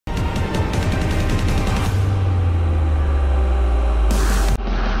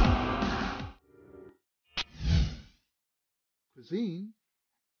Cuisine.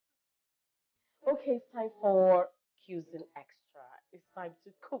 Okay, it's time for Cuisine Extra. It's time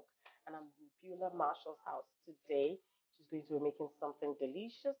to cook. And I'm in Beulah-Marshall's house today. She's going to be making something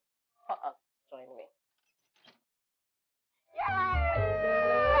delicious for us. Join me.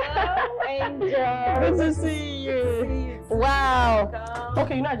 Hello, Angel. Good to see you. Wow.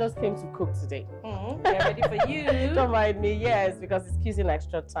 Okay, I just came to cook today. We're ready for you. Don't mind me, yes, because it's Cuisine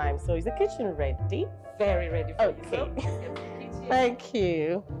Extra time. So is the kitchen ready? Very ready for you. Okay. Thank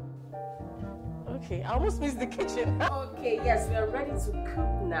you. Okay, I almost missed the kitchen. Okay, yes, we are ready to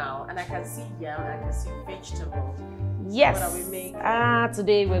cook now. And I can see yam, I can see vegetables. Yes. What are we making?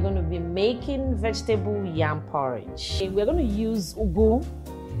 Today we're going to be making vegetable yam porridge. We're going to use ugu,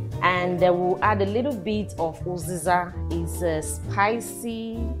 and we'll add a little bit of uziza. It's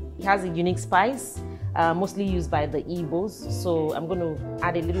spicy. It has a unique spice, mostly used by the Igbos. So I'm going to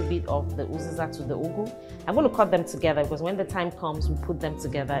add a little bit of the uziza to the ugu. I'm going to cut them together because when the time comes, we put them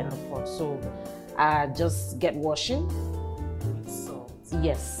together in the pot. So just get washing. Salt.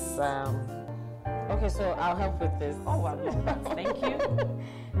 Yes. Okay, so I'll help with this. Oh, wow. Thank you.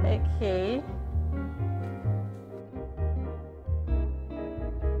 Okay.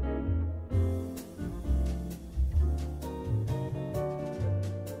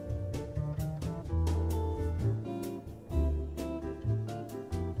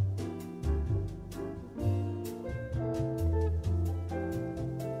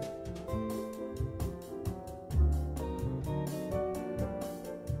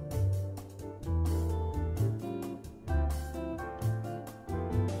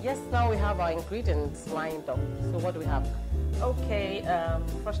 Yes, now we have our ingredients lined up. So what do we have? Okay,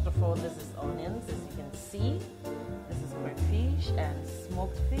 first of all, this is onions, as you can see. This is crayfish and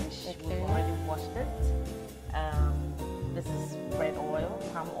smoked fish. Okay. We've already washed it. This is red oil,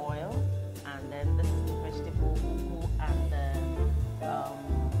 palm oil, and then this is the vegetable ugu and the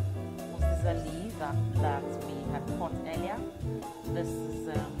mustard leaf that we had cut earlier. This is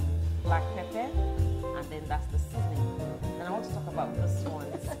black pepper, and then that's the seasoning. And I want to talk about this one.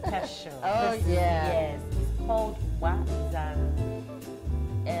 It's special. Oh, Yes, it's called wa. It's an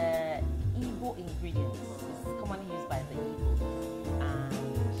Igbo ingredient. It's commonly used by the Igbos, and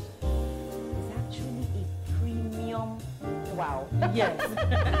it's actually a premium. Wow. Yes.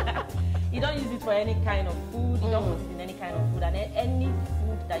 You don't use it for any kind of food. You don't put it in any kind of food, and any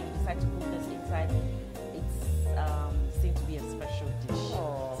food that you decide to put this inside, it's seems to be a special dish.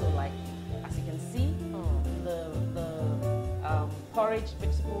 Oh. So, like as you can see, the porridge,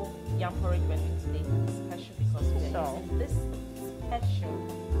 vegetable yam porridge we're doing today is special because we're using this special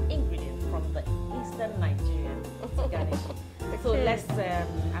ingredient from the eastern Nigeria to garnish. So let's,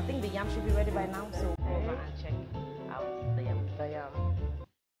 I think the yam should be ready by now, so go over and check out the yam.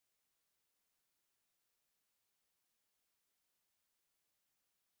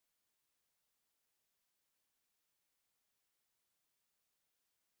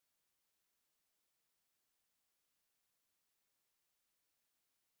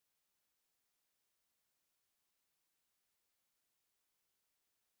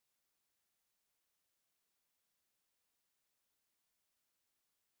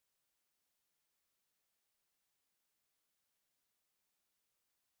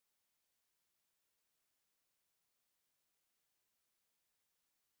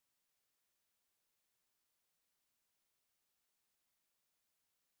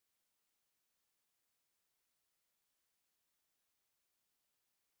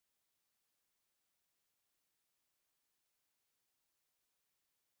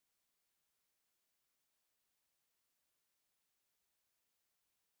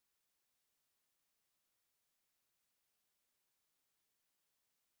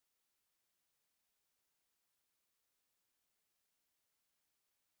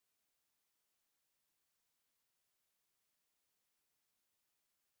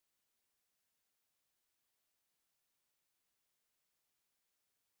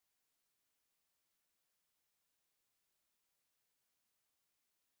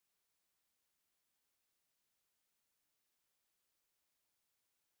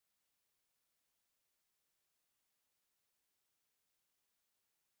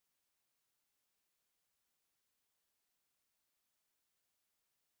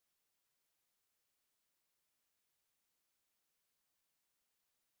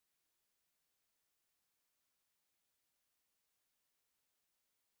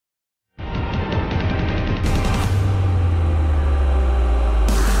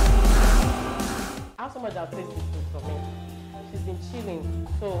 How much I'll taste this food for me? She's been chilling,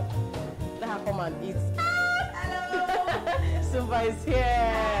 so let her come and eat. Hello! Super is here.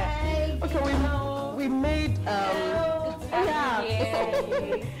 Hi. Okay, we made Yeah.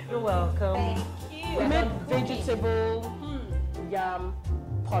 You're welcome. Thank you. We made vegetable yam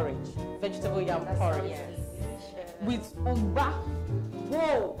porridge. Vegetable yam porridge. With ugba.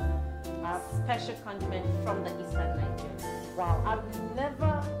 Whoa! A special condiment from the eastern Nigeria. Wow, I've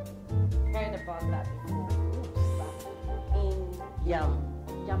never heard about that before. In yam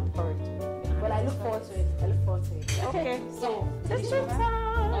porridge. Well, I look forward to it. I look forward to it. Okay, so let's show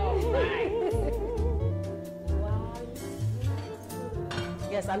time. Alright. Wow.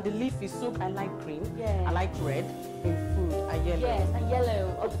 Yes, and the leaf is so I like green. Yeah. I like red in food and yellow. Yes, and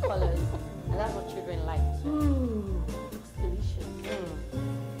yellow, all the colors. And that's what children like too. Looks delicious.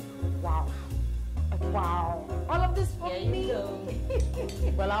 Wow. Wow. All of this for Here me. you go.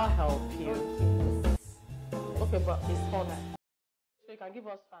 Well, I'll help you. Okay, but it's hot. So you can give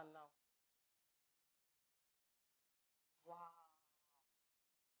us fan now. Wow.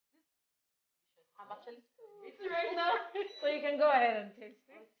 I'm actually eating right now. So you can go ahead and taste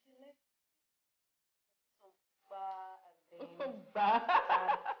it.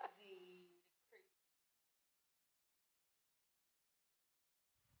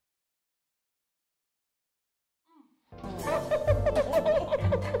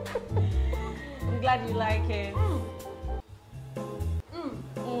 I'm glad you like it.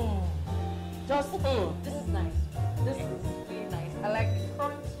 Just This is nice. This is really nice. I like the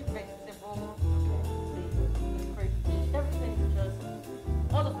crunchy vegetable, the crispy, everything is just,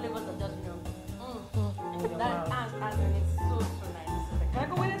 all the flavors are just, that and it's so nice. Can I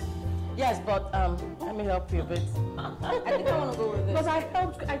go with it? yes, but let me help you a bit. I think I want to go with it. Because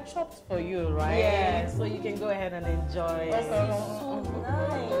I chopped for you, right? Yeah, so you can go ahead and enjoy it. So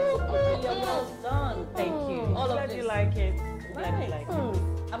nice. You're well done. Thank you. All of Glad this. you like it. Glad you like it.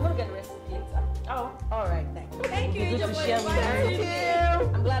 I'm going to get the recipe later. Oh, All right, thanks. Thank you, Good to Angel, share for with inviting you. me.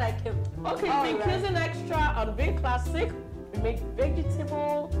 I'm glad I came. Okay, All in right. Cuisine Extra on Big Classic, we make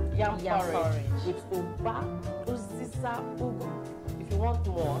vegetable yam porridge with ugba, uziza, ugu. If you want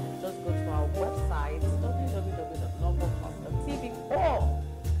more, just go to our website www.loveofplus.tv or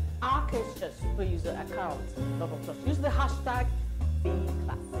our Case Super User account, Love of Plus. Use the hashtag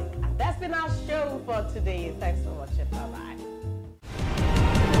BeClassic. And that's been our show for today. Thanks for watching. Bye bye.